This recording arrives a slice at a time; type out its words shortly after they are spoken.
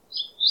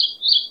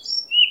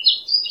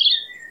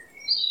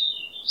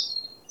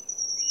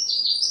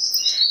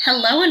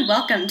Hello and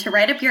welcome to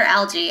Write Up Your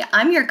Algae.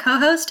 I'm your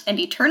co-host and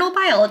eternal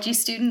biology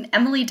student,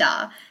 Emily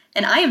Daw,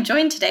 and I am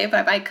joined today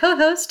by my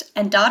co-host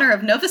and daughter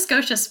of Nova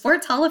Scotia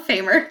Sports Hall of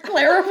Famer,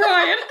 Claire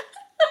O'Brien.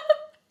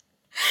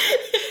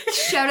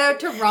 Shout out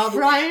to Rob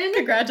Ryan.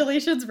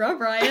 Congratulations,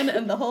 Rob Ryan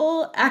and the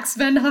whole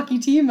X-Men hockey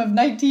team of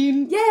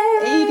 1980.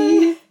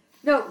 Yay!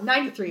 No,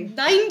 93.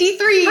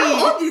 93!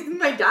 How old do you think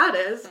my dad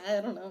is?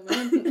 I don't know,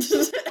 man.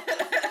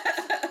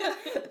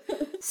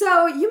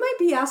 So, you might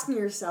be asking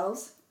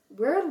yourselves,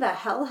 where the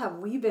hell have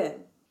we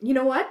been? You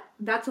know what?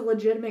 That's a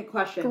legitimate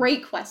question.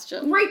 Great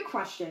question. Great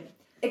question.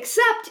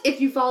 Except if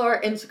you follow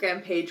our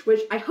Instagram page, which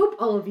I hope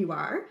all of you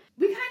are.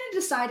 We kind of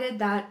decided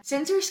that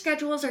since our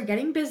schedules are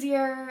getting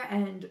busier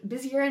and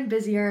busier and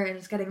busier, and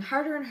it's getting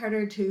harder and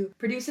harder to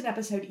produce an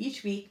episode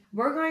each week,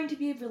 we're going to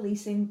be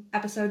releasing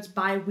episodes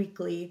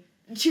bi-weekly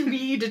to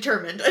be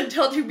determined,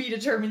 until to be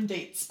determined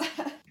dates.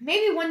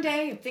 Maybe one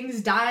day if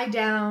things die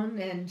down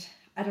and,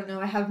 I don't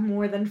know, I have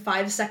more than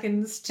 5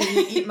 seconds to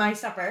eat my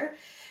supper,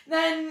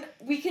 then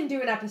we can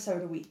do an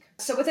episode a week.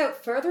 So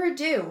without further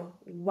ado,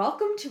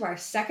 welcome to our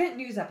second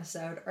news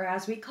episode, or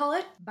as we call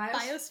it,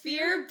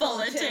 Biosphere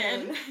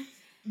Bulletin.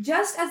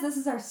 Just as this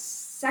is our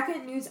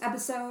second news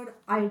episode,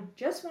 I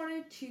just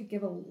wanted to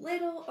give a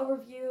little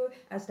overview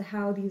as to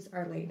how these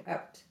are laid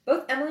out.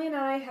 Both Emily and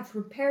I have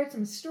prepared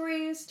some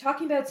stories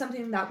talking about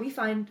something that we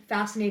find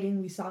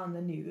fascinating we saw in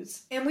the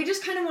news. And we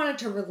just kind of wanted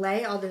to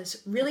relay all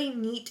this really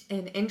neat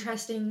and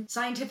interesting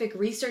scientific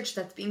research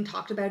that's being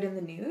talked about in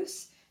the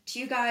news to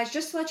you guys,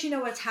 just to let you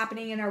know what's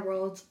happening in our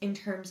world in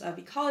terms of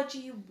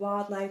ecology,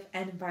 wildlife,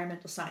 and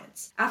environmental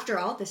science. After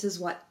all, this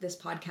is what this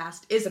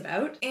podcast is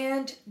about.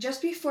 And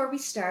just before we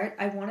start,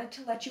 I wanted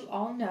to let you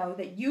all know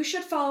that you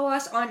should follow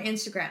us on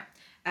Instagram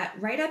at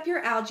Write Up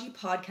Your Algae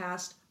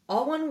Podcast,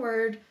 all one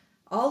word,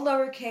 all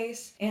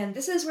lowercase, and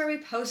this is where we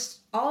post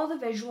all the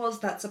visuals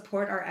that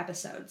support our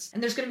episodes.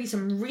 And there's going to be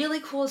some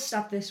really cool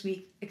stuff this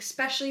week,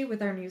 especially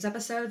with our news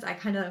episodes. I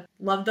kind of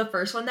loved the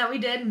first one that we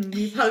did, and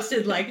we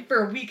posted like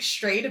for a week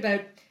straight about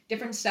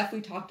different stuff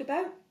we talked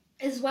about.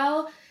 As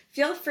well,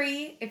 feel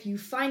free, if you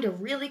find a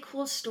really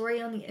cool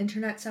story on the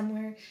internet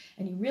somewhere,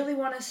 and you really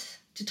want us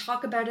to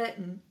talk about it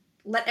and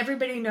let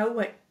everybody know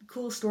what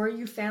cool story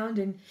you found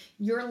in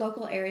your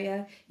local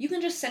area, you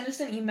can just send us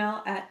an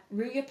email at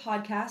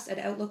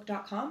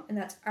ruyapodcast@outlook.com, and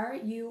that's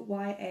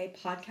RUYA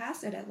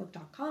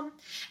podcast@outlook.com,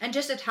 and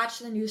just attach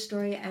the news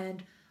story,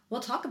 and we'll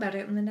talk about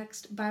it in the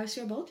next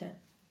Biosphere Bulletin.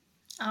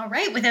 All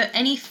right, without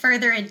any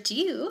further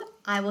ado,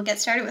 I will get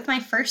started with my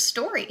first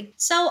story.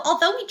 So,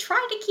 although we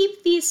try to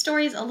keep these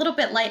stories a little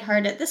bit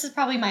lighthearted, this is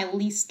probably my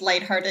least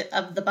lighthearted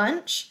of the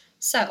bunch.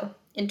 So,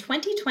 in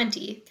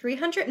 2020,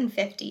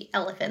 350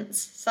 elephants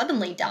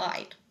suddenly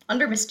died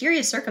under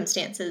mysterious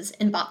circumstances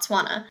in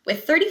Botswana,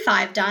 with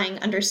 35 dying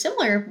under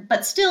similar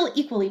but still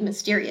equally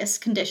mysterious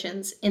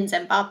conditions in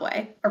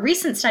Zimbabwe. A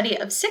recent study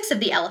of 6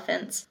 of the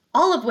elephants,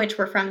 all of which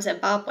were from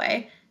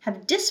Zimbabwe,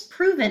 have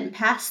disproven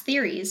past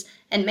theories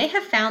and may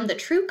have found the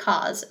true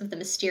cause of the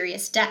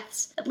mysterious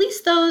deaths, at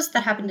least those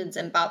that happened in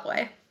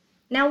Zimbabwe.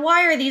 Now,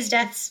 why are these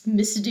deaths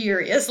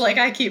mysterious, like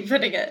I keep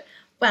putting it?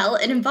 Well,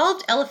 it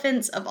involved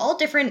elephants of all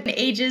different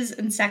ages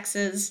and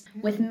sexes,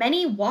 with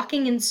many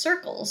walking in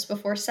circles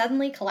before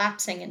suddenly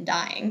collapsing and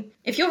dying.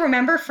 If you'll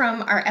remember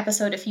from our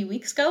episode a few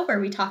weeks ago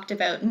where we talked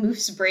about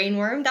moose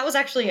brainworm, that was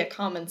actually a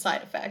common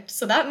side effect.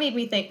 So that made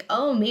me think,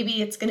 oh,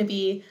 maybe it's going to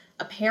be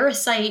a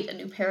parasite, a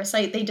new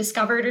parasite they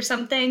discovered or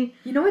something.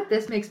 You know what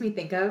this makes me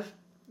think of?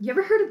 You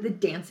ever heard of the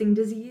dancing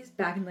disease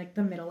back in like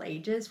the Middle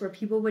Ages, where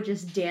people would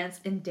just dance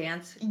and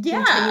dance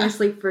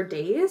continuously for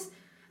days?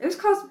 It was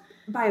caused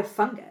by a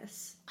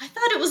fungus. I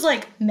thought it was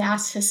like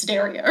mass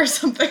hysteria or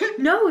something.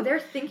 No, they're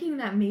thinking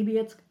that maybe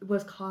it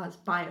was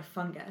caused by a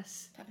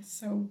fungus. That is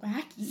so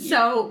wacky.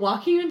 So,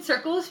 walking in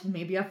circles,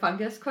 maybe a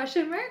fungus,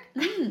 question mark?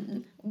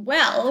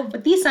 Well,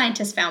 what these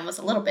scientists found was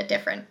a little bit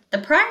different. The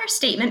prior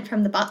statement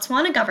from the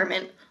Botswana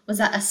government was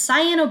that a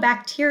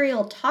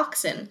cyanobacterial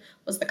toxin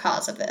was the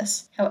cause of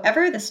this.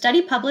 However, the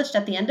study published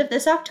at the end of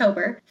this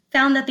October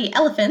found that the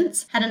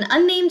elephants had an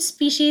unnamed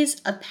species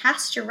of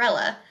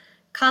Pasteurella,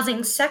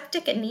 causing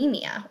septic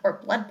anemia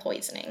or blood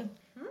poisoning.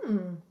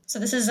 So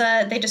this is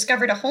they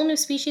discovered a whole new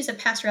species of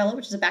Pasteurella,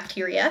 which is a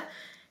bacteria.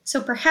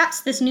 So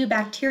perhaps this new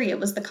bacteria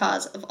was the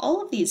cause of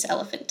all of these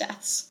elephant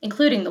deaths,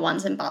 including the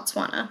ones in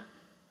Botswana.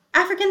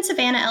 African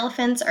savanna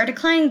elephants are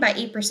declining by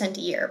 8%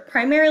 a year,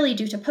 primarily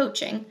due to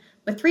poaching,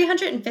 with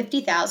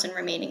 350,000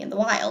 remaining in the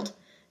wild.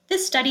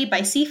 This study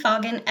by C.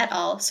 Foggin et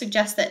al.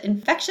 Suggests that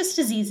infectious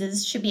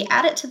diseases should be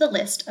added to the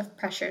list of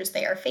pressures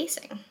they are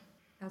facing.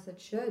 As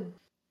it should.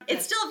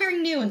 It's still very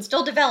new and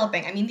still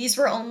developing. I mean, these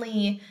were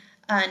only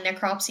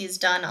necropsies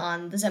done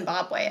on the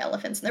Zimbabwe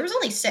elephants. And there was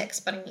only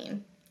 6, but I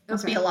mean, it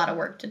must be a lot of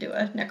work to do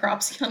a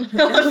necropsy on an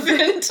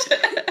elephant.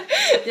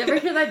 You ever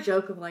hear that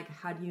joke of like,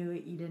 how do you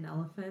eat an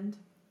elephant?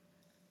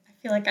 I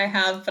feel like I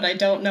have, but I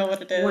don't know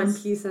what it is. One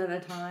piece at a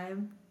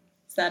time.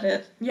 Is that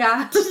it?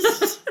 Yeah.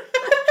 It's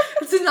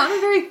not a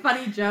very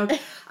funny joke.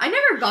 I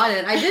never got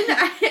it. I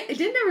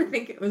didn't ever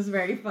think it was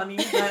very funny,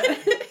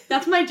 but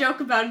that's my joke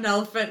about an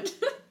elephant.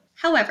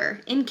 However,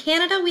 in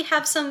Canada, we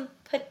have some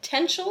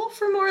potential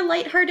for more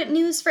lighthearted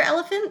news for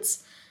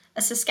elephants.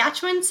 A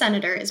Saskatchewan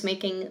senator is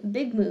making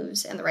big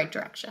moves in the right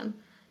direction.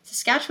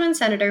 Saskatchewan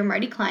Senator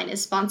Marty Klein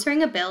is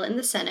sponsoring a bill in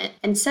the Senate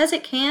and says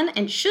it can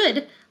and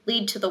should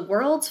lead to the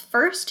world's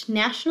first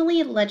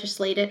nationally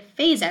legislated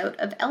phase-out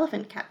of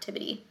elephant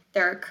captivity.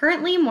 There are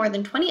currently more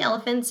than 20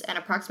 elephants and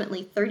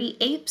approximately 30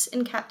 apes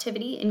in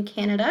captivity in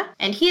Canada,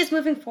 and he is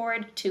moving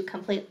forward to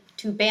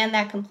ban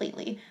that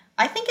completely.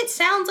 I think it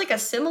sounds like a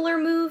similar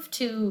move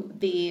to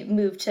the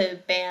move to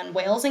ban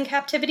whales in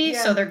captivity,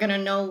 Yeah. so they're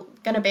gonna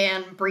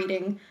ban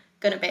breeding,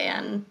 gonna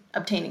ban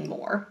obtaining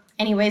more.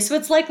 Anyway, so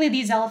it's likely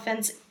these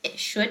elephants,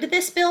 should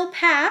this bill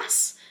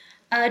pass,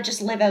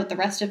 just live out the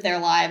rest of their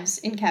lives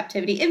in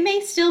captivity. It may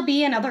still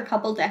be another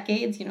couple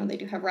decades. You know, they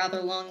do have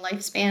rather long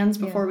lifespans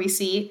before we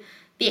see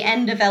the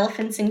end of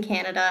elephants in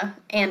Canada,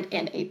 and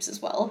apes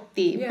as well.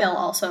 The bill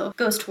also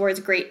goes towards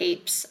great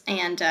apes,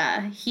 and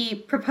he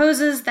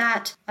proposes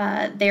that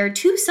they're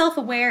too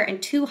self-aware and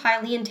too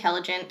highly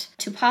intelligent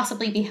to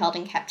possibly be held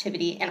in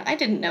captivity. And I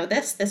didn't know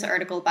this. This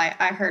article by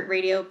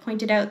iHeartRadio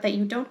pointed out that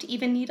you don't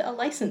even need a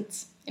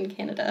license in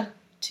Canada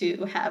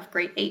to have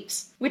great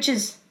apes, which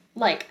is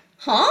like,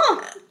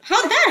 huh?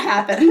 How'd that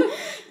happen?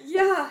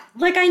 Yeah.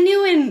 Like, I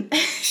knew in...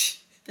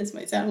 This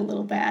might sound a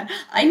little bad.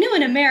 I knew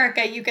in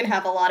America you could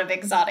have a lot of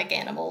exotic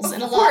animals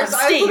in a lot of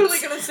states. I was literally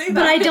going to say that.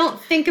 But I don't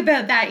think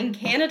about that in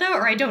Canada,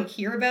 or I don't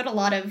hear about a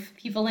lot of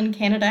people in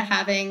Canada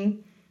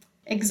having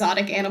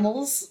exotic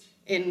animals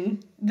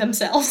in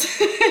themselves.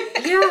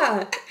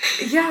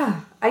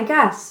 Yeah, I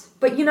guess.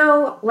 But you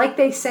know, like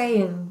they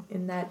say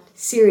in that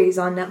series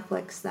on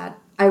Netflix that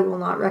I will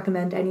not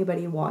recommend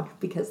anybody watch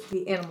because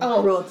the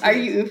animal cruelty. Are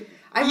you...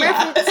 I'm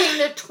referencing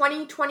the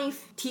 2020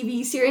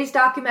 TV series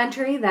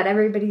documentary that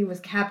everybody was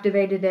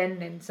captivated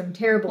in, and some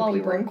terrible people. While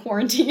we were in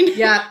quarantine.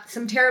 Yeah,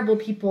 some terrible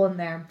people in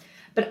there.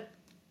 But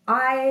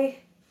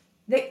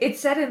it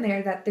said in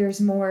there that there's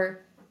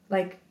more,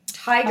 like,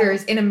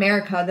 tigers in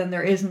America than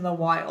there is in the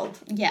wild.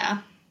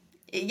 Yeah.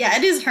 Yeah,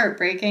 it is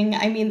heartbreaking.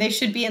 I mean, they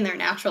should be in their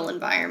natural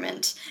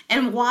environment.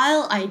 And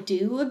while I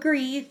do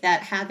agree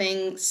that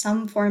having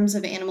some forms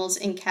of animals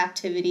in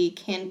captivity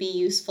can be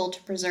useful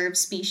to preserve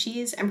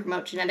species and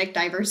promote genetic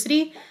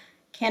diversity,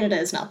 Canada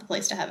is not the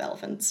place to have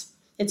elephants.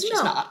 It's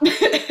just not.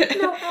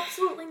 No,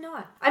 absolutely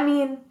not. I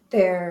mean,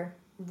 their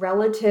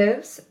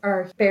relatives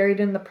are buried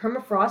in the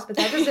permafrost, but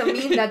that doesn't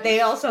mean that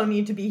they also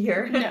need to be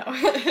here. No.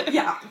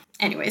 Yeah.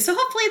 Anyway, so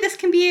hopefully this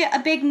can be a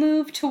big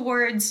move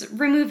towards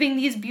removing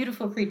these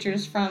beautiful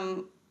creatures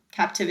from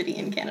captivity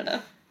in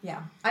Canada.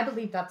 Yeah, I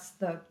believe that's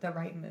the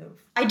right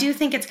move. I do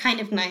think it's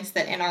kind of nice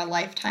that in our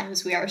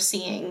lifetimes we are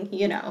seeing,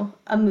 you know,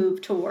 a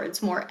move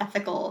towards more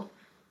ethical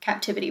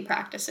captivity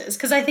practices,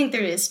 because I think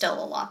there is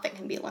still a lot that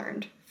can be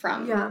learned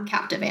from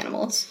captive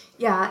animals.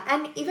 Yeah,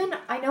 and even,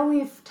 I know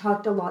we've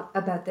talked a lot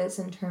about this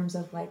in terms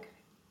of, like,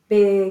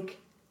 big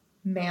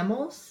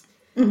mammals,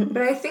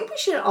 but I think we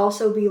should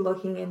also be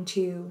looking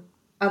into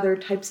other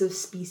types of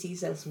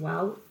species as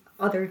well,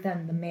 other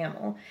than the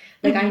mammal.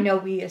 Like, I know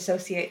we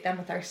associate them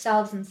with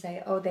ourselves and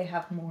say, oh, they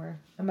have more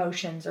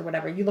emotions or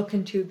whatever. You look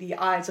into the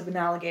eyes of an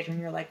alligator and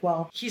you're like,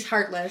 well, he's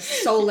heartless,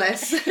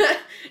 soulless.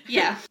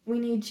 Yeah. We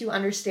need to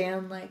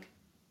understand, like,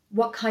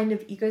 what kind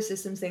of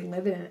ecosystems they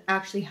live in and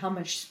actually how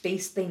much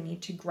space they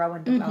need to grow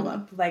and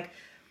develop. Like,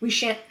 we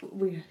should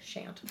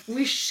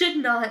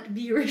not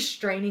be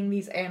restraining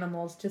these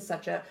animals to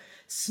such a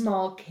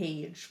small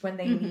cage when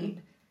they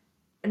need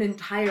an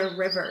entire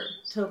river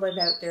to live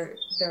out their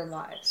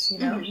lives, you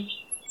know?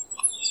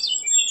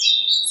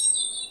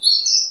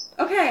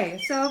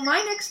 Okay, so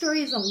my next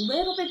story is a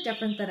little bit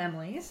different than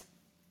Emily's.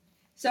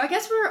 So I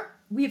guess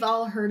we've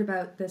all heard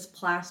about this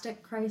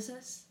plastic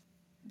crisis.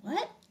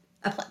 What?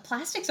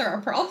 Plastics are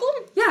a problem?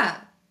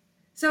 Yeah.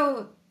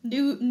 So...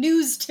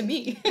 News to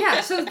me. Yeah,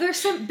 so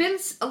there's been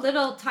a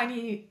little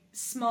tiny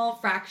small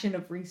fraction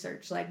of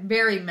research, like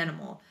very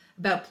minimal,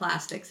 about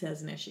plastics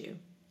as an issue.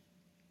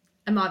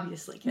 I'm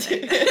obviously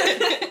kidding.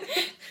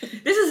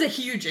 This is a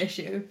huge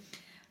issue.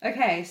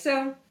 Okay,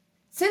 so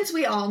since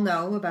we all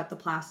know about the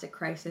plastic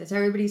crisis,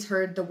 everybody's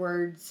heard the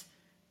words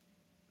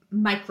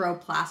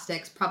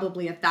microplastics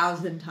probably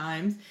 1,000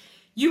 times.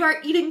 You are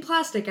eating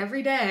plastic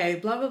every day,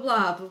 blah, blah,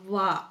 blah, blah,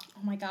 blah.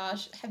 Oh my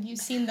gosh, have you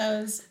seen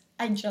those?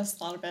 I just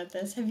thought about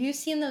this. Have you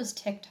seen those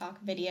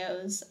TikTok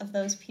videos of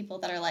those people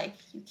that are like,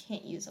 you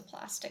can't use a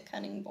plastic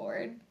cutting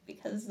board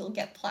because you'll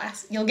get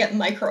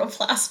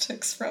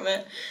microplastics from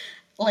it?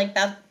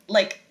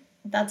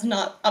 That's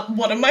not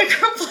what a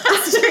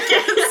microplastic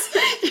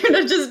is. You're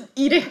not just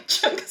eating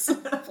chunks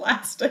of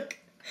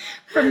plastic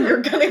from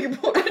your cutting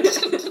board.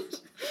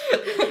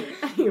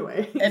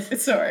 Anyway.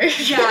 Sorry.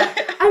 Yeah.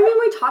 I mean,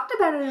 we talked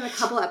about it in a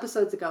couple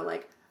episodes ago,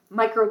 like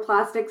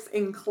microplastics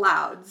in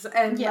clouds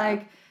and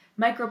like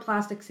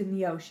microplastics in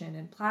the ocean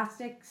and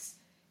plastics,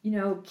 you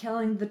know,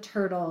 killing the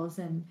turtles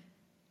and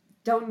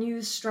don't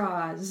use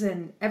straws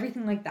and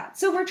everything like that.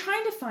 So we're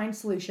trying to find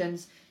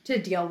solutions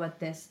to deal with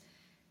this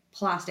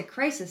plastic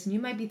crisis. And you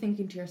might be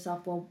thinking to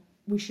yourself, well,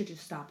 we should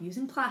just stop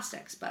using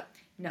plastics, but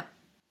no.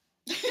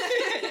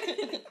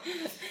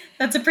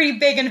 That's a pretty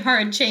big and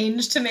hard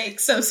change to make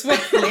so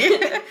swiftly.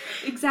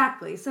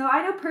 Exactly. So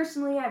I know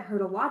personally I've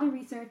heard a lot of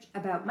research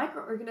about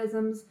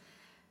microorganisms,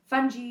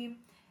 fungi,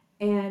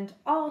 and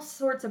all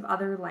sorts of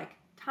other like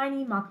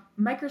tiny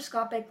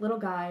microscopic little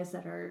guys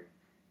that are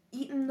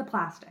eating the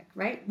plastic,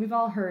 right? We've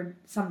all heard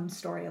some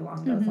story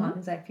along those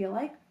lines, I feel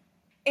like.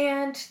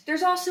 And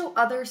there's also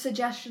other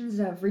suggestions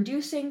of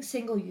reducing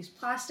single-use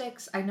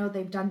plastics. I know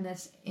they've done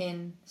this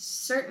in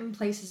certain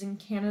places in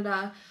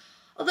Canada,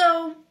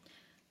 although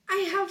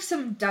I have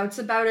some doubts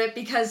about it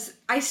because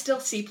I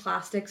still see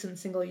plastics and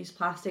single-use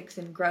plastics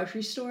in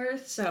grocery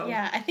stores, so...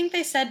 Yeah, I think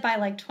they said by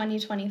like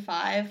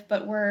 2025,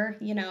 but we're,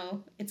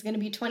 it's going to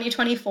be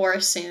 2024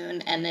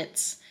 soon, and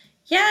it's,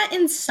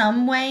 in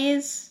some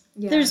ways...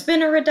 Yeah. There's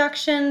been a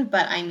reduction,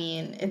 but I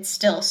mean, it's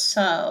still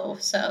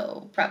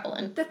so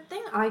prevalent. The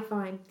thing I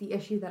find, the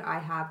issue that I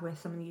have with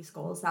some of these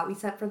goals that we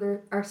set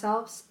for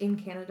ourselves in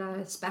Canada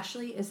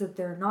especially, is that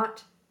they're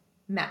not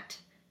met.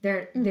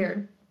 They're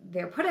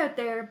put out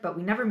there, but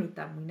we never meet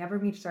them. We never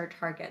meet our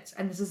targets.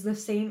 And this is the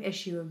same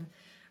issue of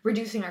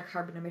reducing our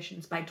carbon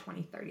emissions by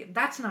 2030.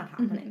 That's not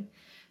happening.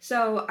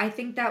 So I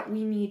think that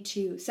we need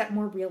to set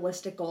more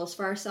realistic goals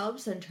for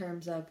ourselves in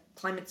terms of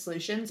climate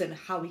solutions and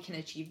how we can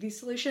achieve these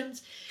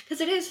solutions, because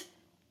it is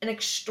an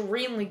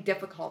extremely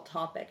difficult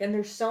topic and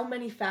there's so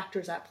many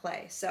factors at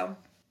play. So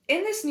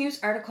in this news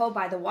article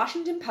by the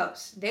Washington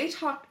Post, they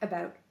talked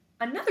about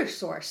another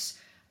source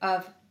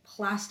of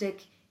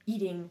plastic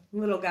eating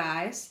little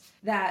guys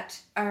that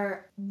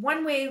are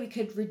one way we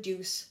could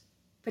reduce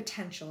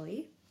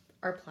potentially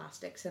our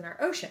plastics in our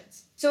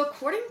oceans. So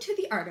according to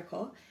the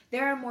article,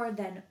 there are more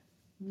than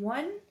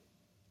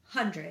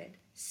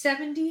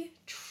 170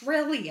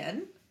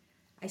 trillion,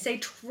 I say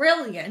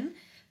trillion,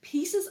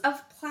 pieces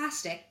of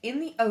plastic in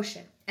the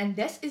ocean, and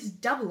this is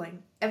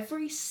doubling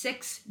every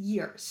 6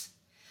 years.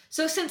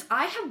 So since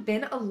I have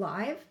been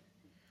alive,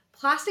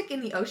 plastic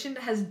in the ocean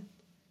has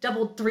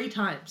doubled 3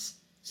 times.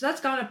 So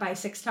that's gone up by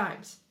 6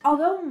 times.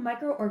 Although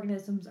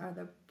microorganisms are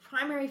the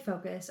primary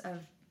focus of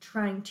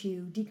trying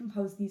to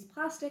decompose these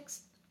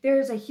plastics,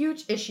 there's a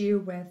huge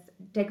issue with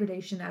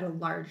degradation at a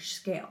large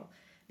scale,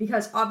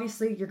 because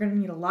obviously you're going to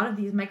need a lot of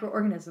these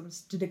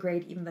microorganisms to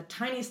degrade even the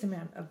tiniest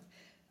amount of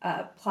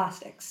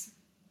plastics.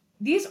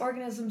 These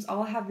organisms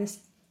all have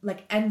this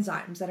like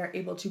enzymes that are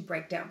able to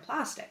break down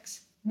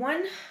plastics.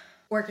 One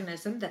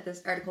organism that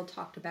this article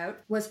talked about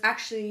was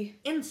actually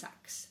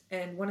insects,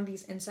 and one of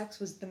these insects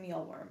was the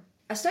mealworm.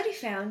 A study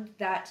found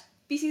that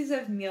species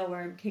of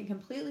mealworm can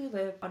completely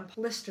live on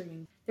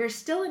polystyrene. There's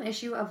still an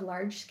issue of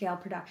large-scale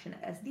production,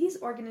 as these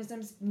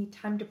organisms need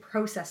time to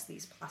process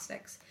these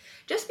plastics.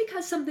 Just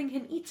because something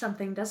can eat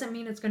something doesn't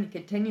mean it's going to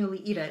continually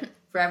eat it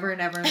forever and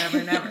ever and ever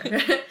and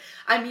ever.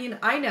 I mean,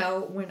 I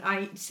know when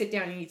I sit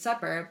down and eat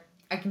supper,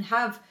 I can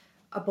have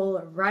a bowl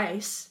of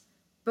rice,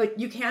 but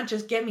you can't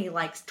just give me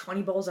like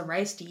 20 bowls of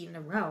rice to eat in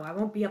a row. I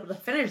won't be able to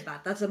finish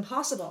that. That's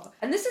impossible.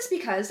 And this is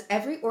because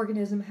every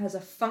organism has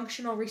a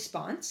functional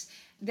response.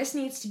 This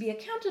needs to be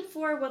accounted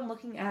for when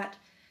looking at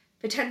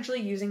potentially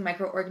using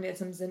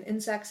microorganisms and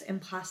insects in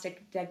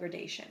plastic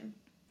degradation.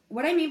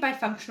 What I mean by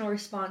functional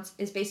response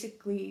is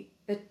basically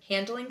the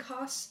handling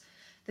costs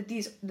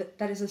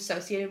that is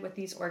associated with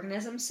these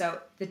organisms.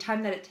 So the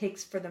time that it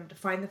takes for them to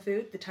find the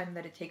food, the time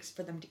that it takes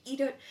for them to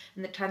eat it,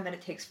 and the time that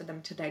it takes for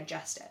them to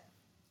digest it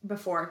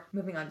before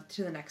moving on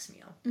to the next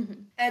meal.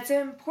 Mm-hmm. It's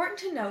important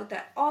to note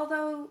that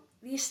although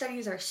these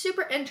studies are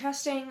super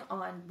interesting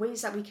on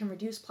ways that we can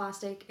reduce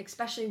plastic,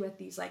 especially with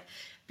these like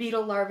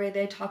beetle larvae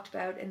they talked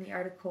about in the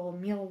article,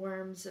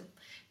 mealworms,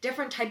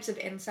 different types of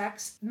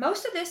insects.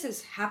 Most of this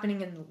is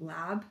happening in the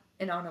lab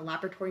and on a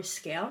laboratory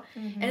scale.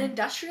 Mm-hmm. And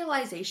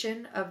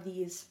industrialization of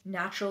these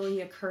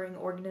naturally occurring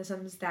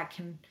organisms that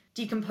can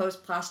decompose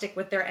plastic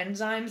with their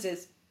enzymes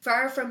is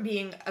far from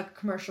being a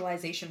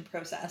commercialization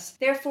process.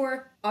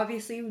 Therefore,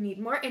 obviously, we need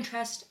more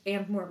interest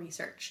and more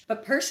research.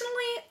 But personally,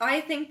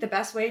 I think the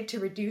best way to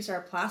reduce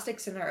our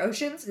plastics in our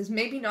oceans is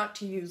maybe not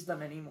to use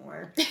them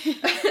anymore.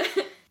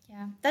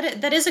 Yeah,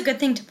 that is a good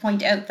thing to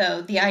point out,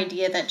 though, the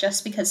idea that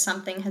just because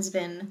something has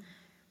been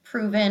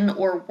proven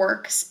or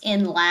works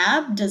in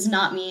lab does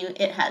not mean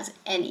it has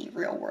any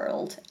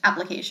real-world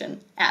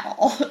application at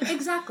all.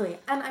 Exactly,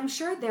 and I'm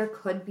sure there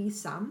could be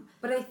some,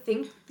 but I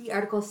think the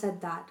article said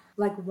that,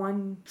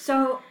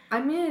 So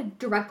I'm going to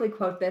directly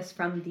quote this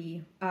from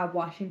the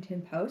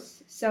Washington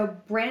Post. So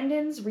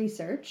Brandon's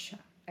research,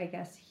 I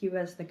guess he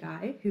was the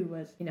guy who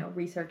was,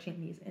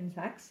 researching these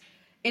insects,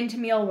 into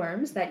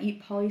mealworms that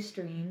eat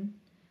polystyrene,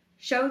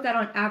 showed that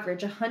on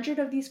average, 100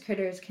 of these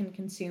critters can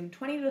consume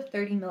 20 to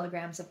 30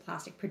 milligrams of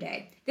plastic per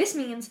day. This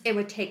means it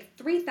would take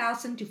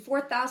 3,000 to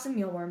 4,000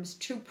 mealworms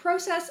to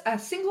process a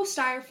single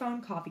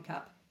styrofoam coffee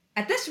cup.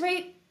 At this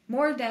rate,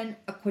 more than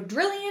a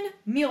quadrillion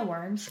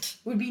mealworms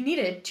would be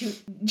needed to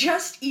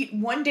just eat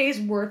 1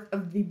 day's worth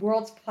of the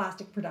world's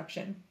plastic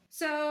production.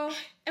 So...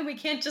 And we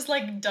can't just,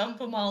 dump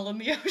them all in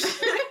the ocean.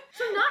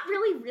 So not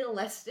really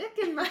realistic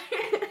in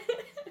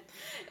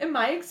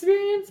my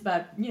experience,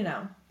 but,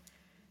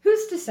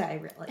 who's to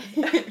say, really?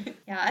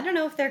 Yeah, I don't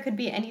know if there could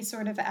be any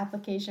sort of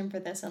application for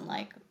this in,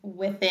 like,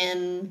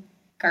 within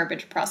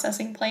garbage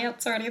processing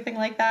plants or anything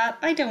like that.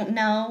 I don't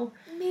know.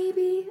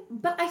 Maybe,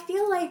 but I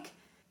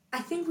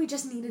think we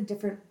just need a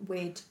different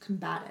way to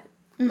combat it.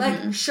 Mm-hmm.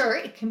 Like, sure,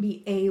 it can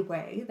be a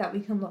way that we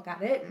can look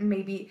at it, and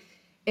maybe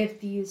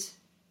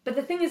but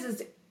the thing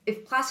is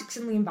if plastic's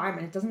in the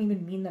environment, it doesn't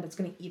even mean that it's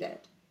going to eat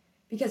it,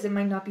 because it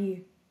might not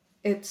be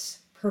its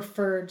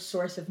preferred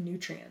source of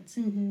nutrients.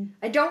 Mm-hmm.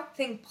 I don't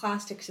think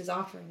plastics is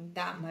offering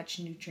that much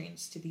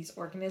nutrients to these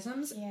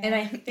organisms, Yeah. and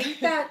I think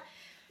that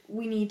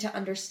we need to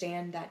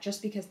understand that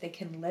just because they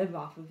can live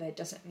off of it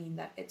doesn't mean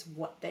that it's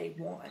what they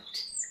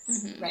want,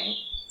 Mm-hmm. right?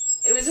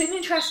 It was an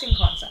interesting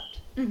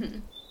concept. Mm-hmm.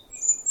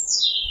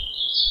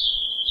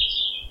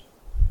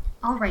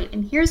 All right,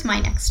 and here's my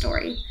next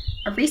story.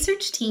 A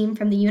research team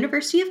from the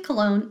University of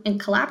Cologne, in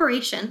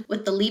collaboration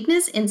with the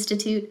Leibniz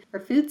Institute for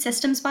Food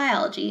Systems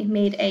Biology,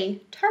 made a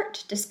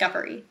tart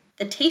discovery.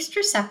 The taste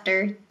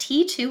receptor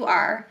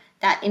T2R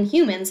that in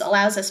humans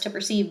allows us to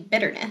perceive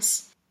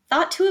bitterness.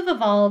 Thought to have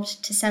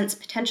evolved to sense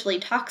potentially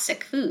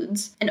toxic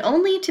foods, and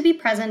only to be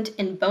present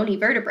in bony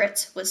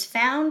vertebrates, was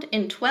found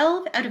in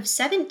 12 out of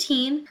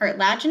 17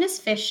 cartilaginous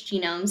fish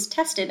genomes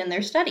tested in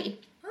their study.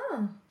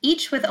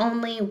 Each with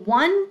only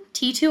one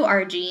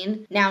T2R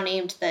gene, now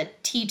named the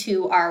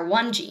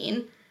T2R1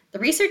 gene. The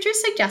researchers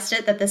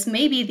suggested that this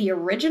may be the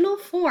original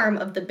form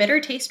of the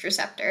bitter taste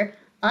receptor,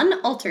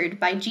 unaltered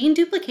by gene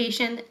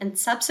duplication and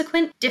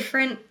subsequent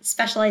different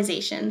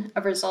specialization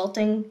of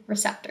resulting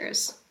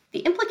receptors. The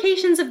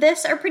implications of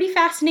this are pretty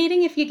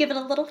fascinating if you give it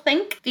a little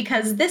think,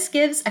 because this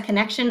gives a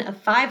connection of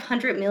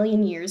 500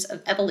 million years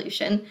of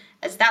evolution,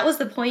 as that was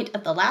the point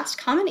of the last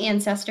common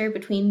ancestor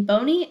between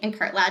bony and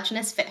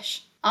cartilaginous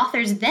fish.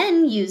 Authors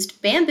then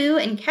used bamboo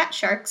and cat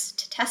sharks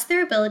to test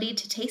their ability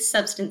to taste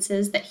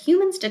substances that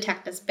humans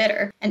detect as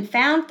bitter, and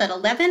found that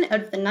 11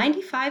 out of the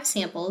 95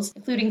 samples,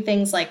 including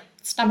things like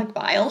stomach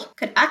bile,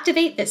 could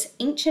activate this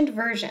ancient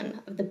version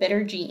of the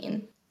bitter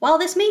gene. While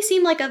this may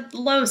seem like a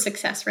low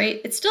success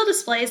rate, it still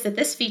displays that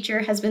this feature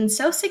has been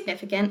so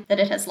significant that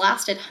it has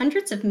lasted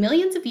hundreds of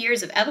millions of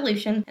years of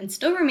evolution and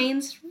still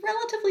remains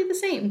relatively the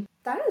same.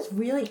 That is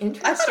really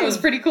interesting. I thought it was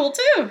pretty cool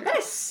too. That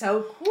is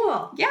so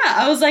cool. Yeah,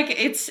 I was like,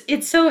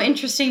 it's so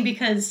interesting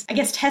because I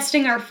guess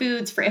testing our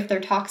foods for if they're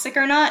toxic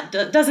or not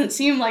doesn't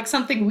seem like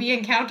something we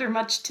encounter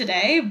much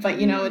today,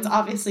 but it's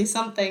obviously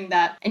something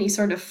that any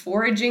sort of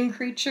foraging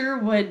creature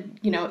would,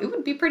 it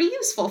would be pretty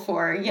useful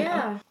for, you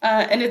know.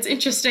 And it's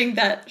interesting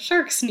that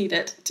sharks need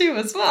it too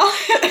as well.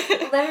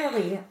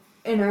 Literally,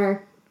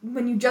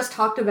 when you just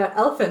talked about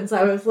elephants,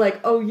 I was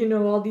like,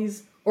 all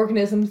these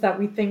organisms that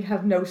we think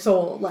have no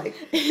soul, like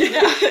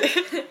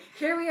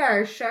here we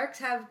are, sharks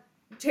have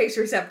taste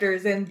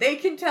receptors and they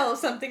can tell if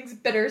something's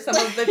bitter some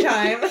of the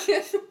time.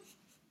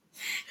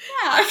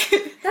 Yeah.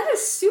 That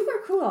is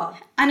super cool.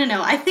 I don't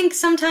know, I think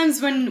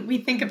sometimes when we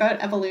think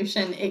about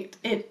evolution, it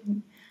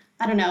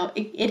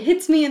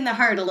hits me in the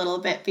heart a little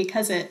bit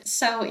because it's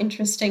so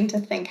interesting to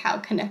think how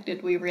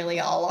connected we really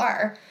all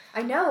are.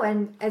 I know,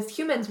 and as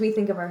humans we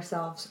think of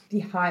ourselves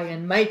the high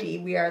and mighty.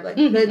 We are like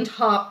the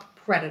top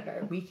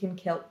predator. We can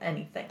kill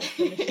anything.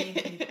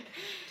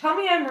 Tell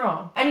me I'm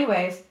wrong.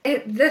 Anyways,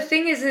 the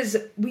thing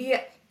is we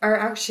are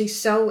actually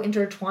so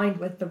intertwined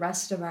with the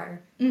rest of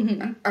our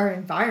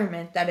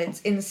environment that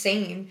it's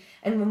insane.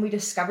 And when we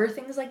discover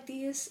things like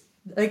these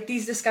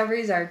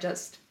discoveries are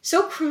just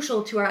so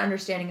crucial to our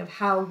understanding of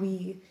how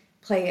we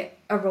play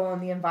a role in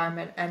the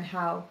environment and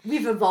how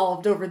we've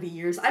evolved over the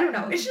years. I don't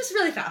know. It's just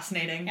really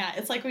fascinating. Yeah,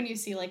 it's like when you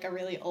see like a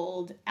really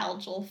old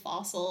algal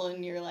fossil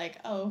and you're like,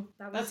 oh,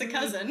 that's a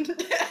cousin.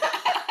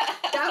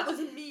 That was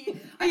me.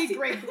 My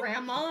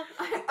great-grandma.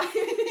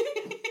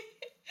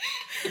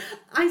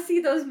 I see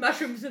those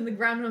mushrooms in the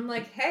ground and I'm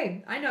like,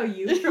 hey, I know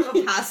you from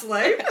a past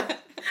life.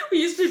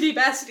 We used to be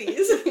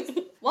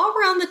besties. While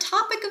we're on the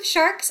topic of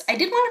sharks, I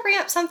did want to bring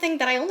up something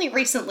that I only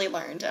recently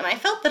learned, and I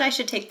felt that I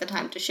should take the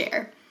time to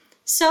share.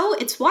 So,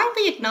 it's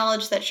widely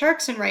acknowledged that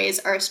sharks and rays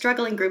are a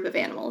struggling group of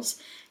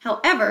animals.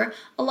 However,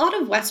 a lot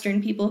of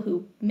Western people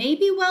who may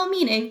be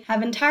well-meaning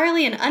have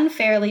entirely and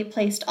unfairly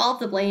placed all of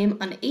the blame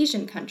on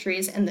Asian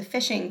countries and the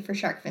fishing for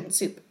shark fin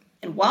soup.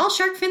 And while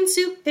shark fin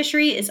soup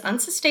fishery is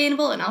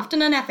unsustainable and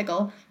often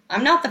unethical,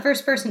 I'm not the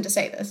first person to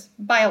say this,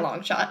 by a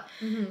long shot.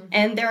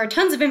 And there are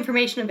tons of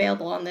information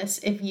available on this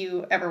if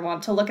you ever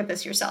want to look at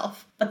this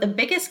yourself. But the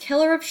biggest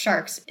killer of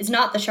sharks is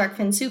not the shark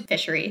fin soup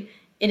fishery.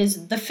 It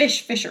is the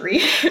fish fishery.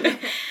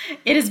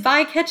 It is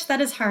bycatch that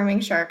is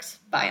harming sharks,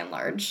 by and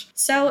large.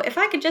 So if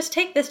I could just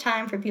take this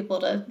time for people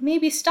to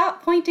maybe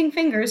stop pointing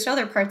fingers to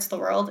other parts of the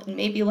world and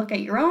maybe look at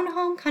your own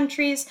home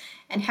countries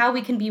and how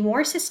we can be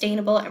more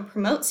sustainable and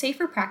promote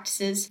safer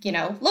practices,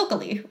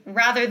 locally,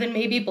 rather than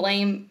maybe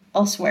blame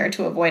elsewhere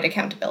to avoid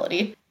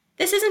accountability.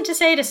 This isn't to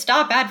say to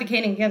stop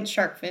advocating against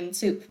shark fin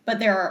soup, but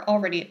there are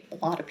already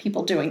a lot of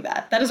people doing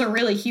that. That is a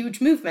really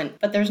huge movement,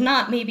 but there's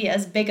not maybe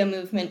as big a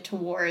movement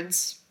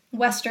towards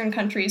Western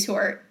countries who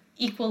are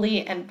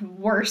equally and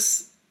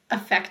worse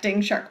affecting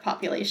shark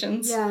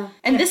populations. Yeah.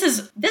 And this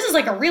is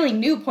like a really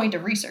new point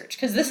of research,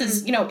 because this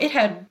is, it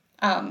had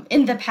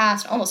in the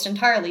past almost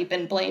entirely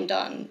been blamed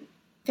on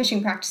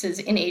fishing practices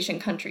in Asian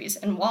countries.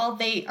 And while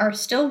they are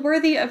still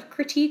worthy of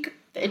critique,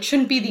 it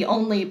shouldn't be the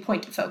only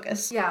point of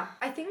focus. Yeah,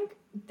 I think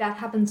that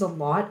happens a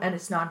lot, and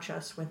it's not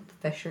just with the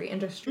fishery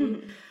industry.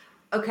 Mm-hmm.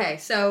 Okay,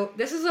 so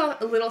this is a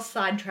little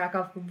sidetrack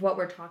off of what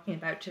we're talking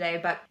about today,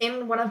 but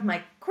in one of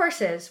my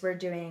courses, we're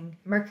doing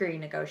mercury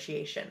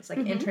negotiations, like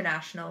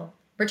international,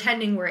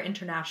 pretending we're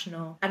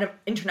international, at an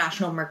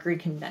international mercury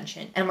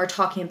convention, and we're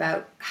talking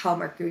about how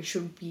mercury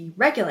should be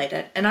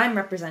regulated, and I'm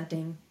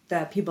representing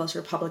the People's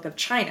Republic of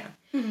China.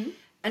 Mm-hmm.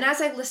 And as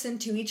I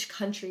listened to each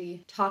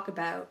country talk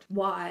about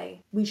why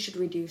we should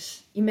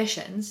reduce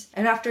emissions,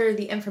 and after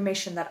the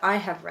information that I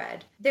have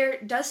read, there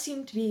does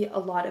seem to be a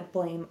lot of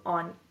blame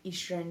on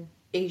Eastern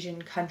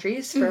Asian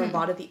countries for a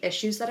lot of the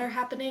issues that are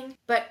happening.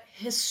 But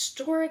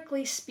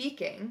historically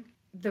speaking,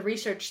 the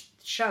research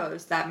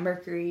shows that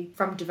mercury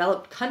from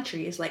developed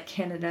countries like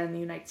Canada and the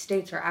United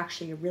States are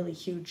actually a really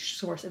huge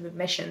source of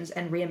emissions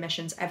and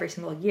re-emissions every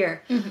single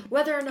year.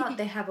 Whether or not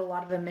they have a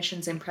lot of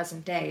emissions in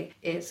present day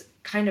is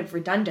kind of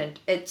redundant.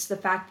 It's the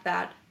fact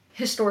that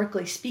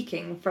historically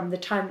speaking, from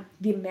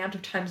the amount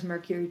of times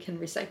mercury can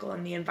recycle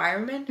in the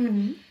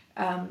environment,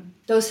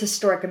 those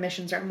historic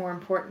emissions are more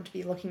important to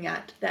be looking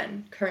at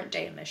than current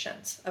day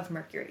emissions of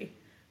mercury,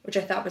 which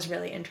I thought was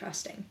really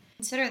interesting.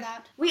 Consider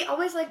that. We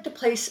always like to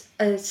place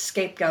a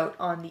scapegoat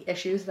on the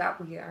issues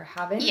that we are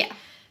having,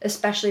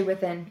 especially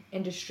within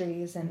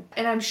industries, and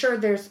I'm sure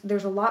there's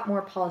a lot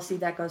more policy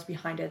that goes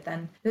behind it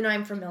than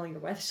I'm familiar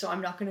with, so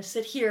I'm not going to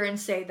sit here and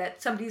say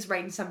that somebody's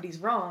right and somebody's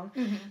wrong,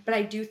 but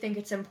I do think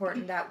it's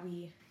important that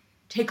we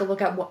take a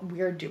look at what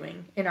we're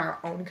doing in our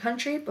own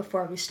country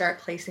before we start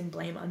placing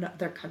blame on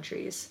other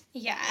countries.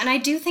 Yeah, and I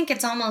do think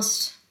it's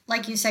almost,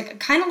 like you said,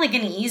 kind of like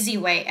an easy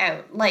way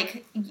out.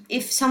 Like,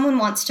 if someone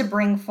wants to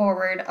bring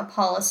forward a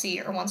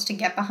policy or wants to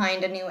get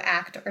behind a new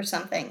act or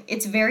something,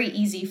 it's very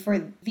easy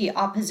for the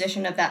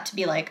opposition of that to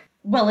be like,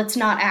 well, it's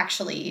not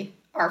actually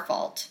our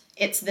fault.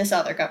 It's this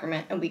other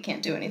government, and we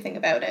can't do anything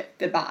about it.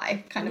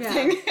 Goodbye, kind of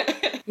thing.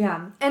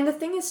 Yeah, and the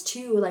thing is,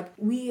 too, like,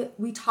 we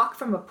talk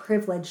from a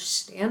privileged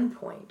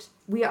standpoint.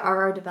 We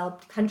are a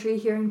developed country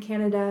here in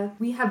Canada.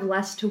 We have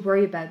less to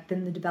worry about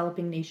than the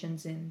developing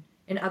nations in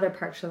other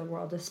parts of the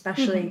world,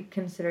 especially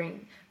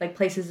considering like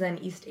places in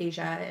East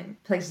Asia and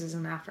places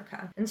in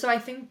Africa. And so I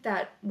think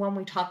that when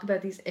we talk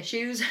about these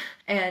issues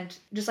and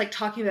just like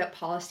talking about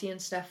policy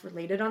and stuff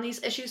related on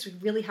these issues, we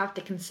really have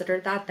to consider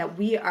that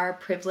we are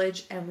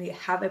privileged and we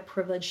have a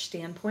privileged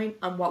standpoint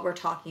on what we're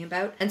talking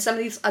about. And some of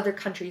these other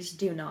countries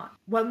do not.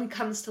 When it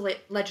comes to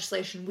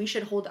legislation, we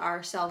should hold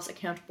ourselves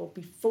accountable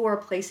before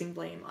placing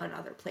blame on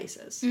other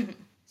places.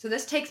 So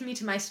this takes me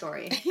to my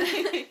story.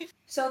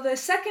 So the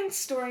second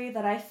story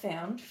that I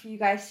found for you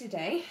guys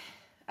today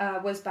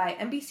was by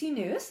NBC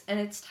News, and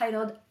it's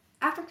titled,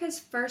 Africa's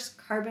First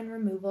Carbon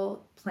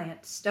Removal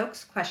Plant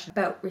Stokes Question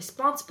About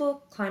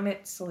Responsible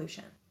Climate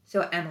Solution.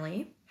 So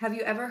Emily, have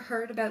you ever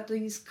heard about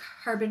these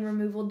carbon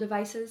removal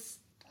devices?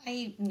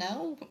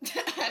 No.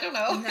 I don't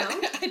know. No?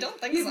 I don't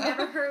think You've so.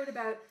 never heard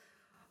about,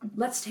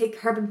 let's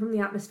take carbon from the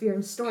atmosphere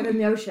and store it in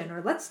the ocean,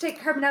 or let's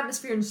take carbon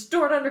atmosphere and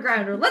store it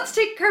underground, or let's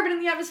take carbon in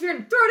the atmosphere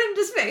and throw it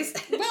into space.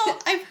 Well,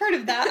 I've heard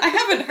of that. I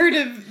haven't heard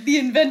of the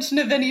invention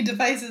of any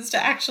devices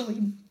to actually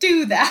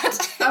do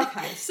that.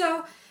 Okay,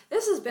 so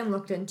this has been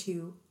looked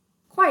into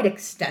quite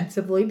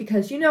extensively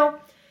because,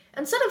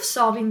 instead of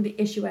solving the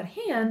issue at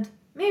hand,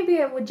 maybe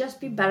it would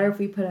just be better if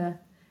we put a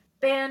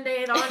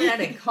Band-Aid on it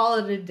and call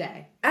it a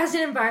day. As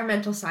an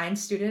environmental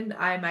science student,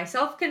 I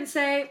myself can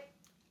say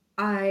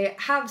I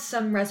have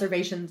some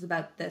reservations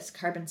about this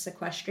carbon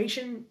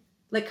sequestration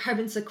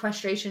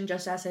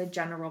just as a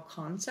general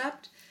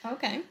concept.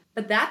 Okay.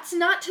 But that's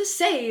not to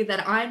say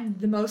that I'm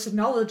the most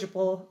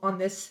knowledgeable on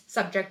this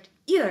subject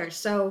either.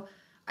 So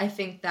I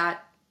think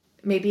that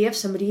maybe if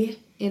somebody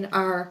in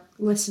our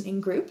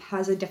listening group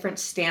has a different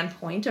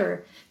standpoint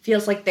or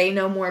feels like they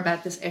know more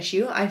about this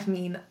issue, I've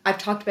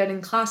talked about it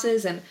in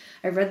classes and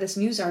I've read this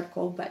news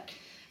article, but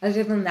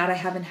other than that, I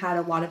haven't had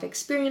a lot of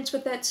experience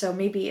with it. So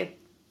maybe if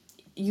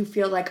you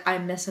feel like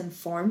I'm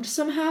misinformed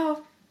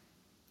somehow,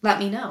 let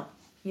me know,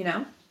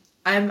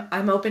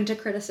 I'm open to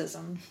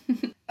criticism.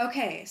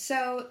 Okay,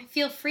 so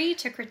feel free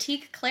to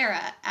critique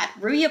Clara at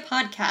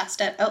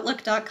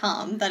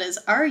ruya.podcast@outlook.com. That is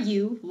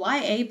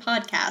RUYA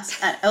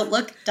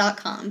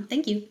podcast@outlook.com.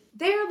 Thank you.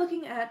 They are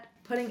looking at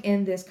putting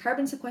in this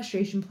carbon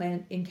sequestration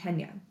plant in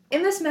Kenya.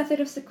 In this method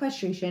of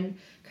sequestration,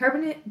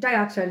 carbon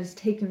dioxide is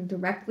taken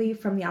directly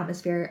from the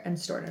atmosphere and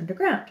stored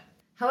underground.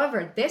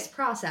 However, this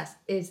process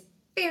is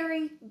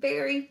very,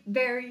 very,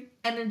 very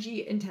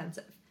energy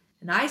intensive.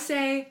 And I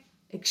say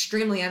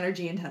extremely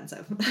energy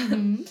intensive.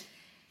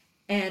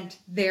 And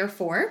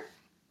therefore,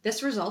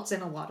 this results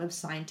in a lot of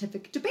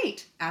scientific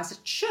debate, as it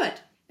should,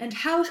 and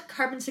how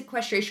carbon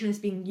sequestration is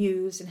being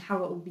used and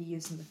how it will be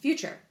used in the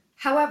future.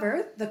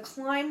 However, the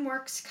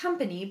Climeworks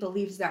company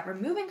believes that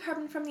removing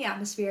carbon from the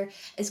atmosphere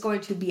is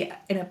going to be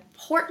an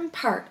important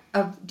part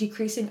of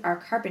decreasing our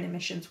carbon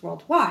emissions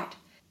worldwide.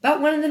 But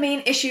one of the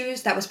main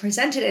issues that was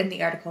presented in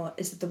the article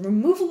is that the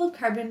removal of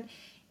carbon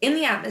in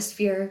the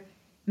atmosphere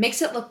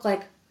makes it look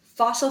like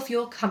fossil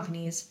fuel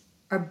companies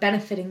are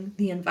benefiting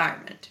the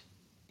environment.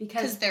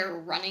 Because they're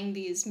running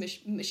these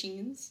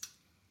machines?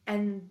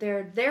 And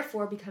they're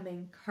therefore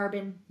becoming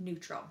carbon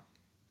neutral.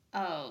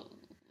 Oh.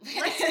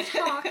 Let's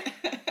talk.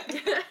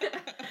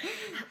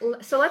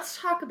 So let's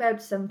talk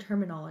about some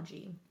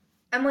terminology.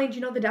 Emily, do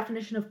you know the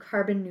definition of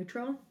carbon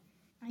neutral?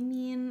 I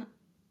mean,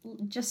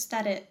 just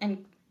that it,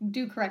 and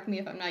do correct me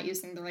if I'm not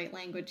using the right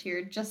language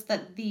here, just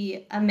that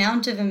the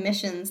amount of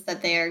emissions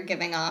that they are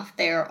giving off,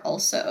 they are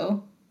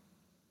also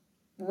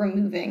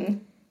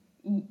removing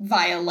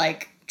via,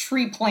 like,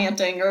 tree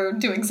planting or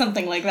doing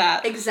something like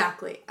that.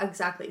 Exactly.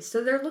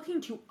 So they're looking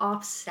to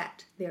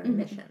offset their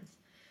emissions.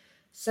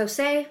 So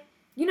say,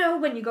 you know,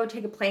 when you go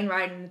take a plane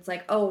ride and it's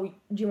like, oh,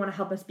 do you want to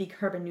help us be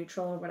carbon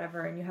neutral or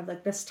whatever? And you have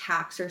like this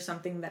tax or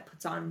something that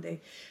puts on,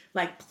 they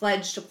like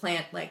pledge to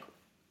plant like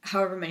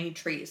however many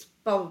trees,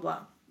 blah, blah, blah.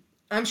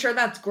 I'm sure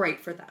that's great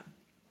for them.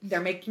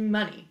 They're making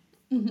money.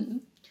 Mm-hmm.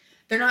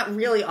 They're not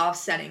really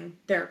offsetting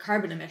their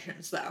carbon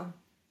emissions though.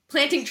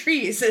 Planting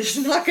trees is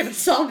not going to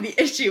solve the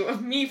issue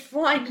of me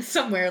flying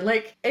somewhere.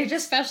 Like, it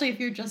just... Especially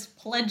if you're just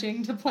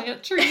pledging to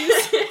plant trees.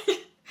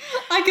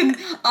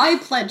 I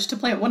pledge to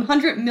plant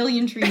 100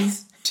 million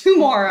trees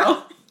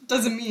tomorrow.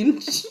 Doesn't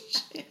mean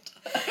shit.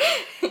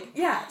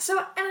 Yeah, so,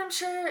 and I'm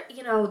sure,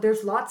 you know,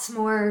 there's lots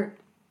more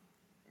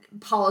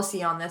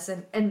policy on this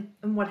and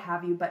what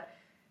have you, but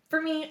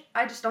for me,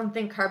 I just don't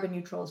think carbon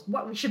neutral is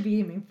what we should be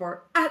aiming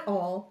for at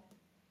all.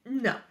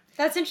 No.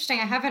 That's interesting.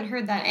 I haven't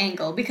heard that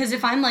angle, because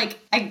if I'm like,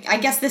 I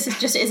guess this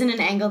just isn't an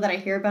angle that I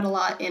hear about a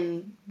lot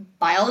in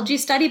biology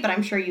study, but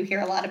I'm sure you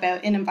hear a lot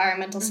about in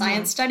environmental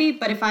science study.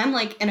 But if I'm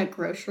like in a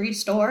grocery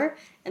store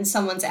and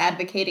someone's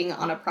advocating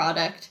on a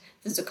product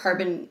that's a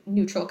carbon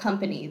neutral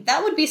company,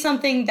 that would be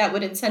something that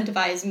would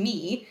incentivize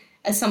me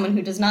as someone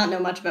who does not know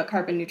much about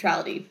carbon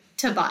neutrality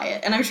to buy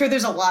it. And I'm sure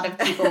there's a lot of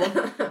people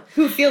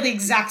who feel the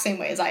exact same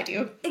way as I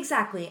do.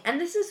 Exactly. And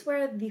this is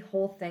where the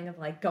whole thing of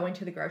like going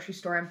to the grocery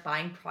store and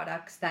buying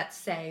products that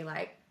say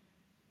like,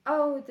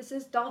 oh, this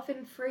is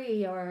dolphin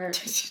free or,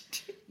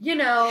 you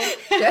know,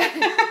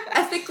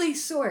 ethically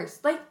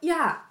sourced. Like,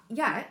 yeah,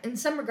 in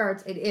some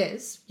regards it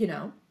is, you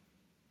know,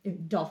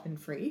 dolphin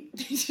free.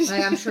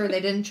 Like, I'm sure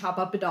they didn't chop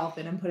up a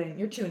dolphin and put it in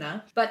your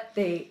tuna, but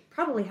they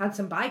probably had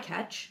some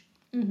bycatch.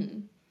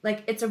 Mm-hmm.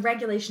 Like, it's a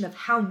regulation of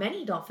how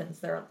many dolphins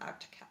they're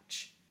allowed to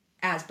catch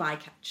as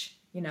bycatch,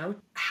 you know,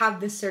 have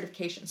this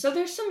certification. So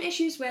there's some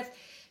issues with,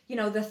 you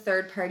know, the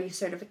third-party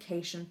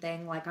certification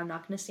thing. Like, I'm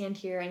not going to stand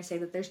here and say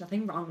that there's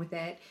nothing wrong with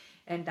it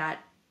and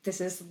that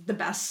this is the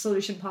best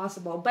solution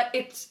possible. But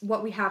it's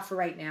what we have for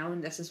right now,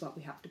 and this is what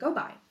we have to go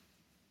by.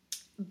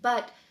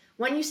 But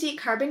when you see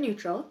carbon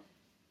neutral,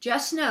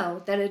 just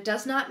know that it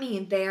does not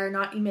mean they are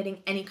not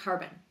emitting any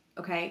carbon,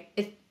 okay?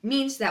 It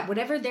means that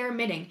whatever they're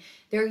emitting,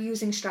 they're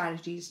using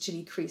strategies to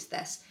decrease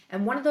this.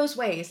 And one of those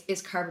ways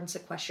is carbon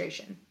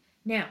sequestration.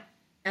 Now,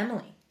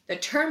 Emily, the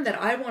term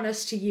that I want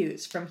us to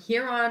use from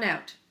here on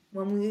out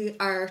when we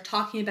are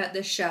talking about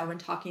this show and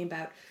talking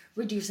about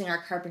reducing our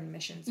carbon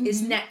emissions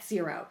is net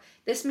zero.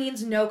 This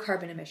means no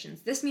carbon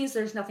emissions. This means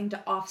there's nothing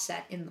to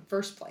offset in the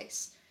first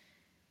place.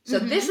 So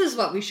this is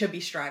what we should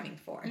be striving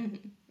for.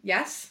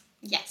 Yes?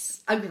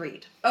 Yes.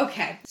 Agreed.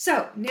 Okay,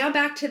 so now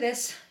back to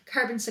this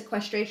carbon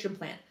sequestration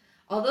plant.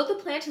 Although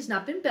the plant has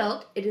not been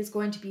built, it is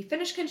going to be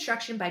finished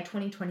construction by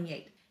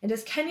 2028. And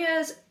as Kenya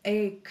is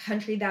a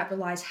country that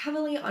relies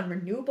heavily on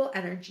renewable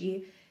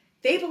energy,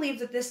 they believe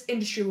that this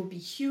industry will be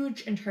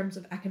huge in terms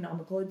of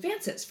economical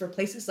advances for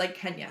places like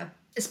Kenya,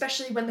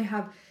 especially when they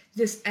have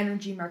this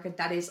energy market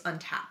that is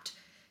untapped.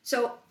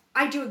 So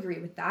I do agree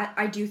with that.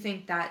 I do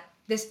think that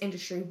this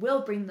industry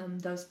will bring them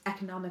those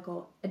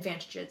economical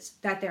advantages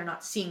that they're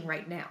not seeing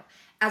right now.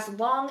 As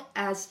long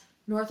as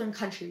northern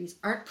countries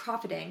aren't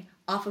profiting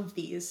off of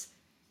these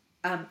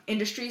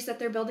industries that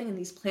they're building and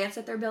these plants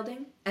that they're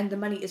building, and the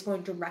money is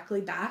going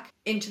directly back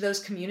into those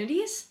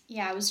communities.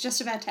 Yeah, I was just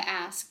about to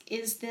ask,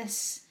 is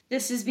this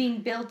is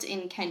being built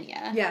in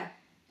Kenya? Yeah.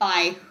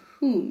 By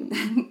whom?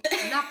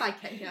 Not by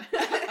Kenya.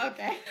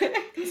 Okay.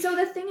 So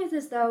the thing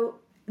is though,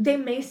 they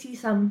may see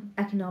some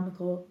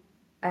economical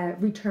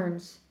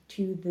returns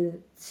to the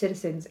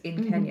citizens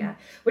in Kenya,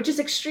 which is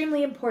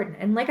extremely important.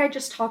 And like I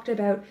just talked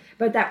about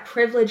that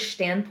privileged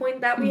standpoint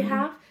that we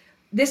have,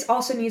 this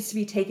also needs to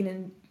be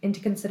taken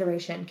into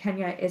consideration.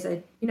 Kenya is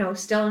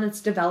still in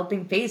its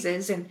developing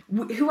phases, and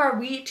who are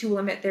we to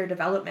limit their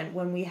development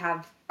when we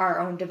have our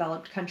own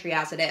developed country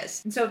as it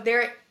is? And so if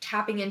they're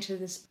tapping into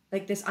this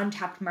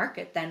untapped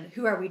market, then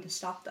who are we to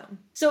stop them?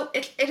 So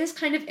it is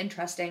kind of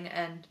interesting,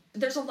 and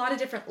there's a lot of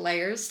different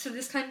layers to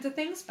this kinds of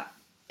things. But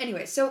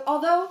anyway, so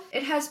although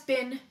it has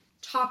been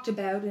talked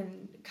about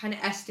and kind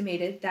of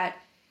estimated that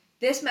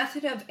this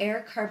method of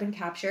air carbon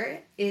capture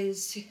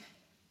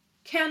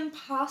can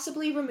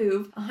possibly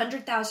remove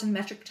 100,000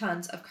 metric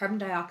tons of carbon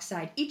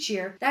dioxide each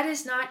year, that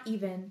is not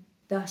even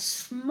the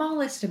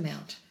smallest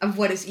amount of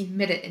what is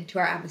emitted into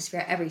our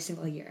atmosphere every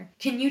single year.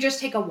 Can you just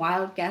take a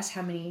wild guess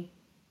how many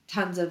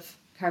tons of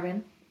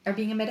carbon are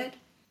being emitted?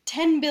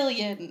 10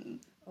 billion.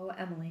 Oh,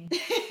 Emily.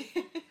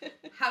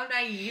 How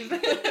naive.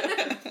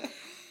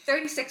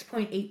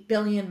 36.8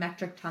 billion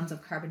metric tons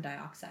of carbon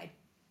dioxide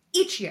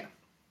each year.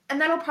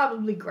 And that'll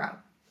probably grow.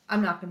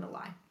 I'm not going to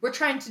lie. We're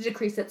trying to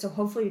decrease it, so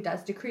hopefully it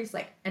does decrease,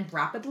 and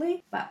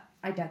rapidly, but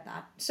I doubt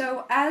that.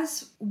 So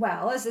as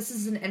well as this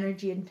is an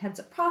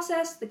energy-intensive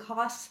process, the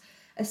costs,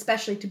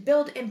 especially to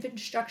build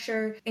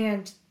infrastructure,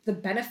 and the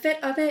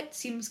benefit of it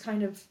seems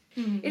kind of,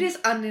 it is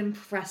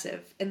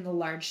unimpressive in the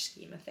large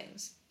scheme of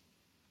things.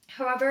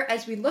 However,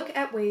 as we look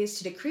at ways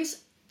to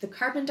decrease the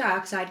carbon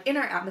dioxide in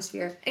our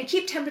atmosphere and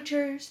keep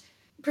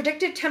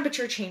predicted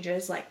temperature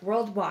changes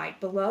worldwide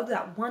below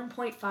that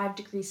 1.5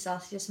 degrees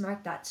Celsius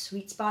mark, that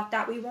sweet spot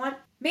that we want,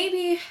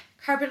 maybe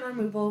carbon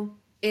removal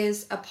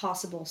is a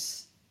possible,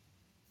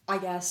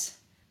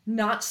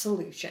 not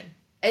solution.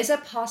 Is a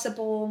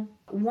possible,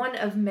 one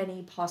of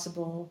many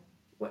possible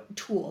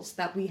tools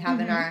that we have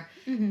in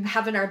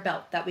our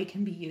belt that we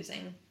can be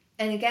using.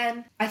 And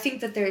again, I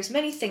think that there's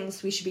many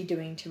things we should be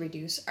doing to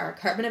reduce our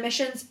carbon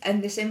emissions,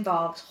 and this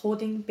involves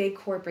holding big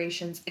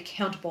corporations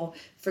accountable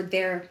for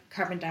their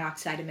carbon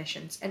dioxide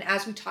emissions. And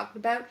as we talked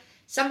about,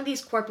 some of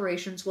these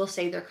corporations will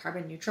say they're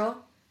carbon neutral,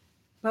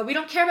 but we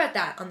don't care about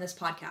that on this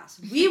podcast.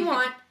 We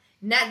want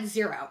net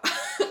zero.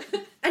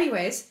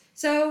 Anyways,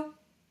 so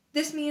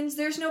this means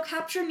there's no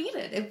capture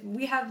needed if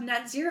we have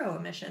net zero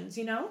emissions,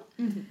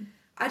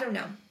 I don't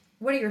know.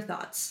 What are your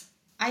thoughts?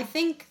 I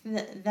think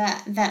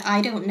that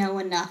I don't know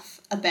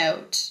enough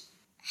about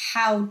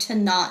how to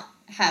not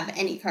have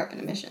any carbon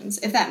emissions,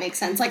 if that makes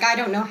sense. I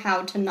don't know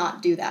how to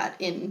not do that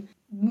in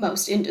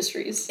most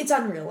industries. It's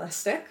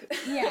unrealistic.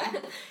 Yeah.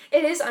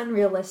 It is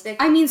unrealistic.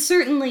 I mean,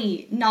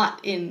 certainly not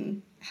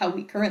in how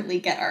we currently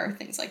get our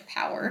things like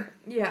power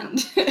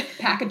and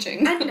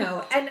packaging. I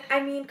know. And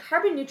I mean,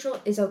 carbon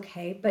neutral is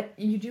okay, but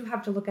you do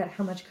have to look at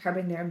how much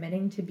carbon they're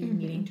emitting to be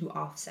needing to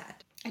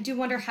offset. I do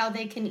wonder how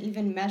they can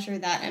even measure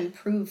that and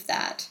prove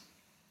that.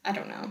 I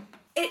don't know.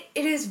 It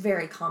is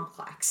very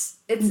complex.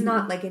 It's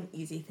not an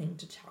easy thing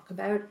to talk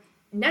about.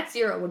 Net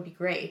zero would be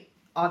great,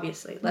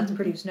 obviously. Let's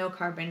produce no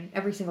carbon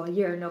every single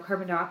year, no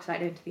carbon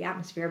dioxide into the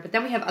atmosphere. But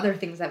then we have other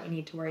things that we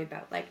need to worry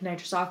about, like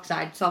nitrous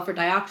oxide, sulfur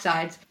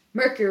dioxides,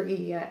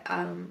 mercury,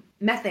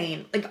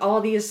 methane, all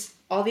these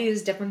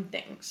different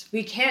things.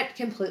 We can't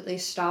completely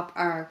stop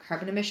our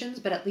carbon emissions,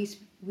 but at least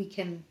we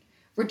can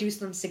reduce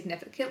them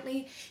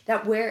significantly.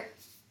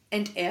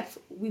 And if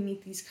we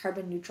meet these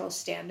carbon neutral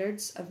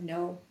standards of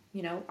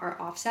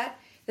our offset,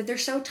 that they're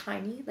so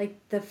tiny,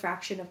 the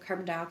fraction of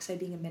carbon dioxide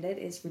being emitted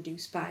is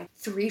reduced by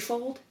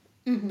threefold,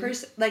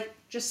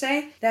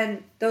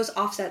 then those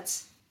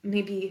offsets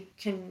maybe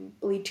can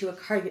lead to a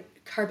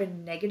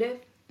carbon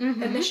negative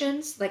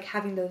emissions,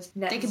 having those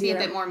net zero. They could be a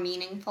bit more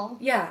meaningful.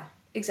 Yeah,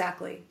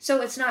 exactly.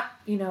 So it's not,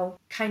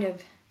 kind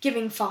of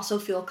giving fossil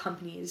fuel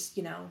companies,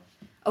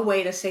 a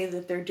way to say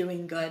that they're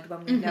doing good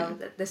when we know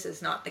that this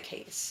is not the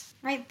case.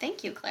 Right,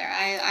 thank you, Claire.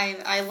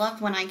 I love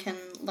when I can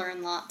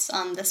learn lots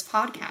on this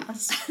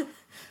podcast.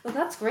 Well,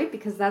 that's great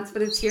because that's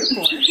what it's here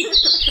for.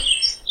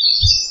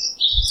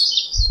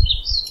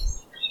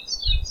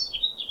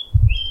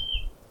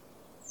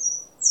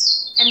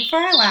 And for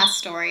our last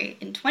story,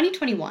 in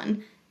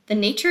 2021, the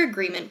Nature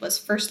Agreement was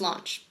first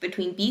launched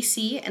between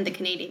BC and the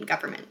Canadian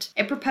government.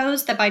 It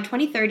proposed that by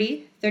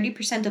 2030,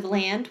 30% of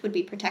land would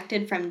be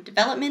protected from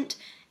development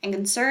and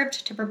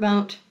conserved to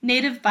promote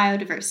native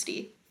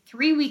biodiversity.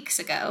 3 weeks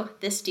ago,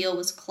 this deal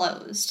was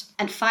closed,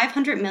 and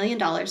 $500 million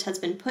has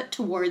been put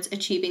towards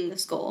achieving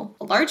this goal.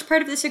 A large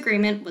part of this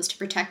agreement was to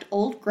protect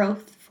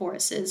old-growth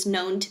forests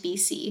known to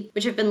BC,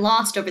 which have been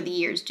lost over the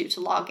years due to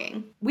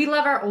logging. We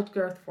love our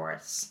old-growth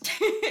forests.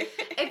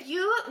 If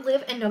you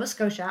live in Nova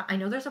Scotia, I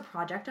know there's a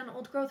project on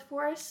old-growth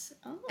forests.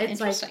 Oh,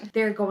 it's interesting.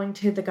 They're going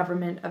to the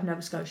government of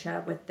Nova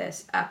Scotia with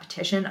this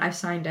petition. I've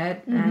signed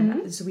it,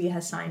 and Zui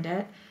has signed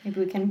it. Maybe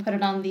we can put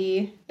it on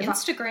the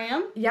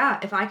Instagram.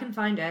 If I can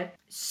find it.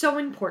 So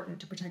important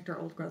to protect our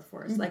old-growth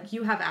forests.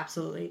 You have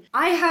absolutely...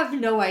 I have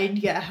no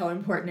idea how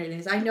important it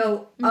is. I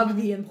know of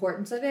the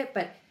importance of it,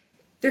 but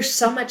there's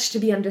so much to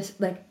be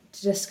to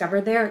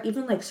discover there.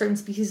 Even certain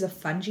species of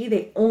fungi,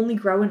 they only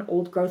grow in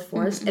old-growth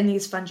forests, and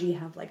these fungi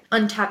have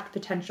untapped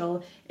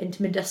potential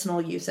into medicinal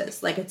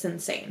uses. It's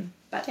insane.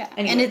 But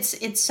anyway. And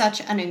it's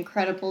such an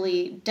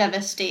incredibly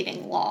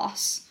devastating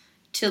loss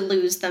to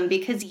lose them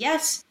because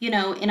yes, in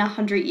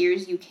 100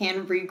 years you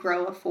can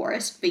regrow a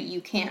forest, but you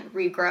can't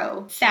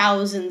regrow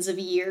thousands of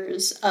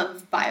years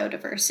of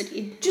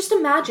biodiversity. Just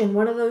imagine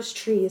one of those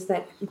trees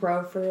that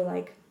grow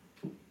for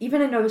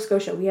even in Nova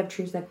Scotia, we have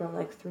trees that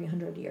grow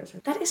 300 years.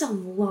 That is a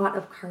lot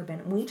of carbon.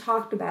 And we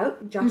talked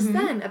about just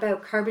then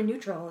about carbon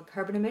neutral,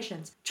 carbon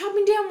emissions.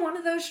 Chopping down one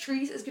of those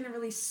trees is going to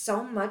release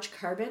so much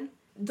carbon.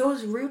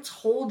 Those roots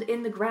hold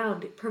in the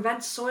ground,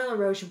 prevent soil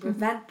erosion,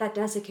 prevent that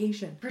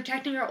desiccation.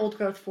 Protecting our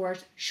old-growth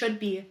forest should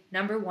be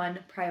 #1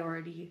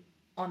 priority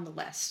on the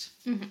list.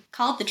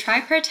 Called the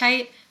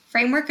Tripartite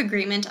Framework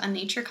Agreement on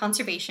Nature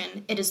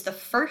Conservation, it is the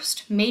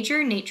first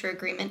major nature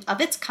agreement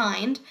of its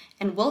kind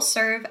and will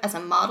serve as a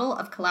model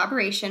of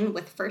collaboration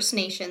with First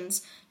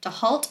Nations to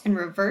halt and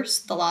reverse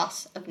the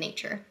loss of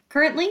nature.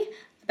 Currently,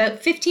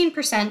 About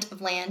 15%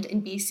 of land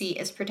in BC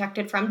is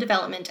protected from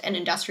development and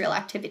industrial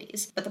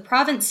activities, but the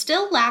province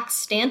still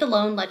lacks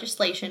standalone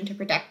legislation to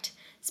protect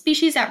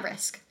species at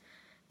risk.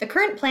 The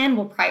current plan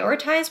will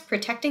prioritize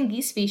protecting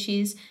these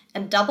species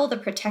and double the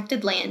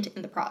protected land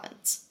in the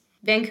province.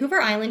 Vancouver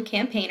Island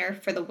campaigner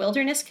for the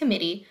Wilderness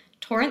Committee,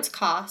 Torrance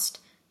Cost,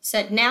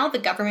 said now the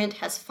government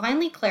has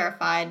finally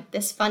clarified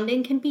this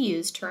funding can be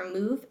used to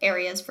remove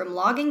areas from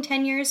logging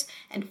tenures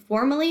and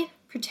formally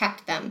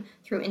protect them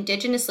through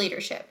Indigenous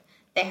leadership.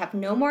 They have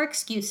no more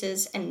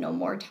excuses and no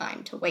more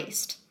time to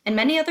waste. And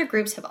many other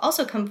groups have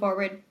also come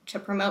forward to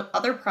promote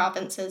other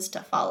provinces to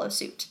follow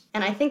suit.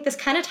 And I think this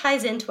kind of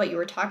ties into what you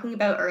were talking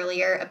about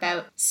earlier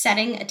about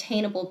setting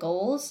attainable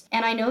goals.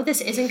 And I know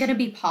this isn't going to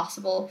be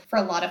possible for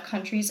a lot of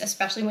countries,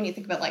 especially when you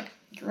think about like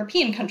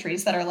European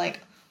countries that are like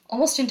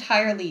almost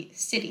entirely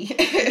city,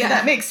 if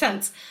that makes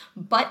sense.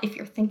 But if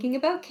you're thinking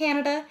about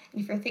Canada,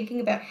 and if you're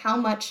thinking about how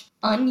much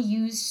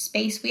unused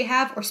space we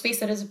have, or space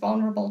that is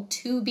vulnerable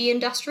to be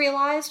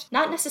industrialized,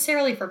 not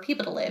necessarily for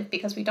people to live,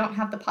 because we don't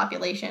have the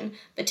population,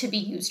 but to be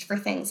used for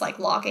things like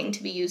logging,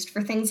 to be used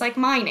for things like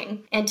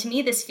mining. And to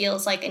me, this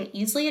feels like an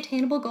easily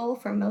attainable goal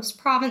for most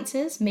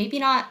provinces, maybe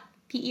not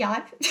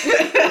PEI.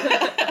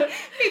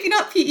 Maybe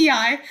not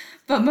PEI,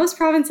 but most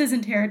provinces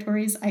and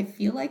territories, I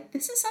feel like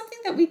this is something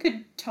that we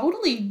could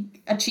totally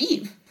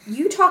achieve.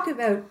 You talk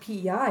about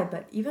PEI,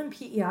 but even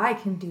PEI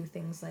can do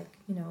things like,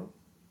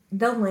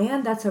 the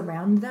land that's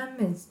around them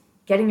is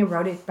getting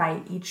eroded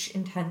by each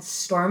intense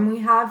storm we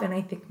have. And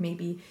I think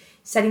maybe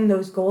setting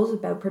those goals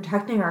about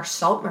protecting our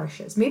salt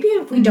marshes. Maybe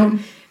if we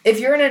don't, if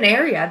you're in an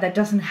area that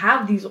doesn't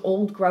have these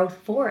old growth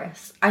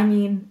forests, I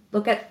mean,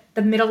 look at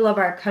the middle of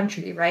our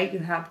country, right? You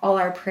have all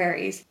our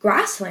prairies.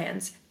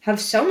 Grasslands have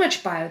so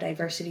much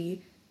biodiversity,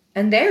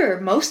 and they're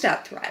most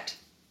at threat.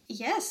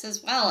 Yes,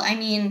 as well. I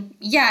mean,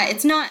 yeah,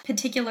 it's not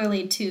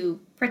particularly to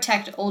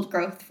protect old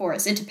growth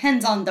forests. It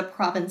depends on the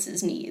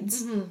province's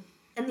needs. Mm-hmm.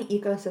 And the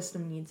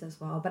ecosystem needs as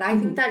well. But I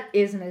think that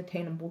is an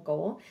attainable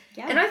goal.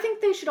 Yeah. And I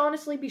think they should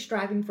honestly be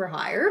striving for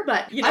higher,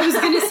 but... I was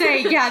going to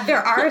say, yeah,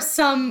 there are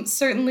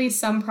certainly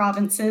some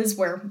provinces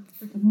where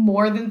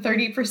more than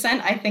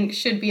 30% I think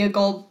should be a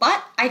goal.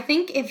 But I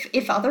think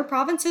if other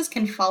provinces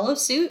can follow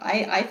suit,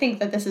 I think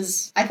that this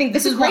is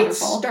wonderful. Great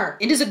start.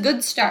 It is a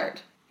good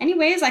start.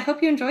 Anyways, I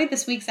hope you enjoyed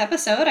this week's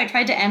episode. I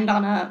tried to end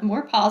on a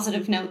more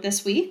positive note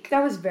this week.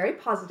 That was very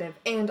positive,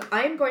 and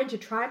I am going to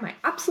try my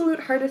absolute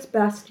hardest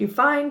best to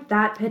find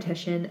that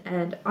petition,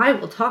 and I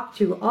will talk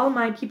to all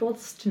my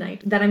peoples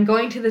tonight that I'm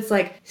going to this,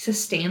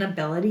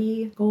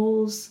 sustainability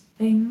goals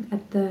thing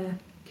at the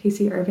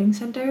Casey Irving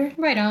Center.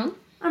 Right on.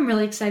 I'm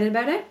really excited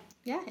about it.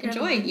 Yeah,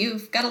 enjoy.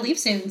 You've got to leave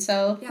soon,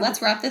 so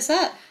let's wrap this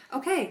up.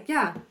 Okay,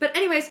 yeah. But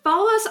anyways,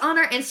 follow us on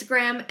our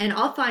Instagram and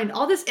I'll find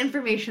all this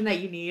information that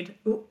you need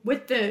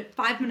with the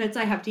 5 minutes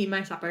I have to eat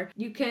my supper.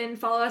 You can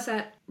follow us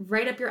at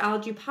Write Up Your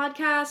Algae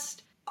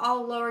Podcast,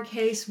 all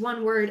lowercase,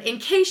 one word. In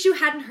case you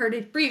hadn't heard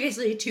it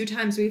previously, 2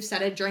 times we've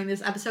said it during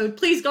this episode,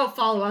 please go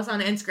follow us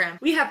on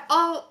Instagram. We have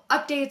all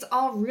updates,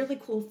 all really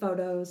cool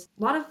photos,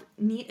 a lot of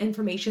neat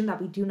information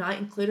that we do not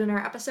include in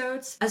our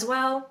episodes as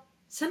well.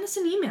 Send us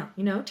an email,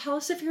 tell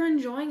us if you're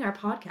enjoying our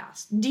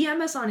podcast. DM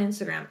us on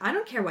Instagram. I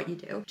don't care what you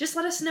do. Just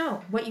let us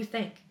know what you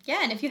think. Yeah,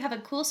 and if you have a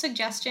cool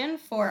suggestion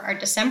for our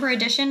December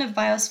edition of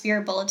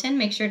Biosphere Bulletin,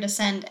 make sure to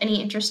send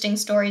any interesting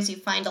stories you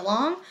find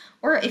along.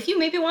 Or if you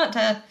maybe want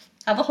to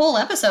have a whole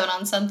episode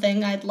on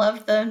something, I'd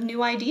love the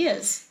new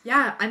ideas.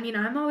 Yeah, I mean,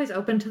 I'm always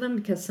open to them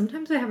because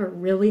sometimes I have a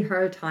really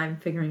hard time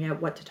figuring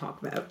out what to talk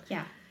about.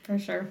 Yeah. For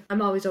sure.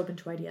 I'm always open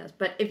to ideas.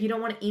 But if you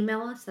don't want to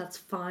email us, that's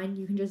fine.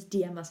 You can just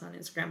DM us on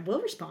Instagram.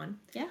 We'll respond.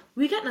 Yeah.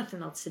 We got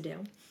nothing else to do.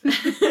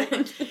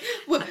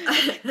 Well,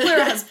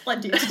 Clara has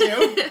plenty to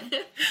do.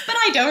 But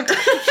I don't.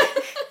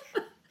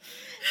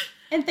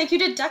 And thank you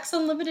to Ducks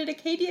Unlimited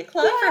Acadia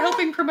Club for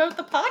helping promote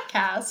the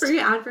podcast. Free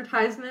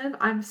advertisement.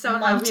 I'm so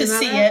happy to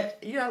see it.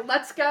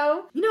 Let's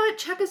go. You know what?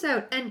 Check us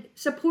out and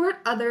support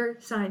other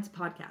science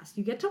podcasts.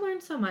 You get to learn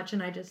so much,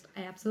 and I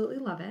absolutely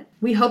love it.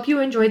 We hope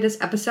you enjoyed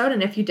this episode,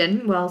 and if you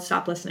didn't, well,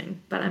 stop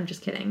listening. But I'm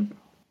just kidding.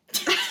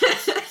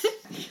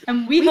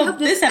 And we hope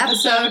this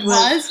episode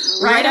was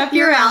Write Up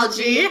Your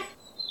Algae.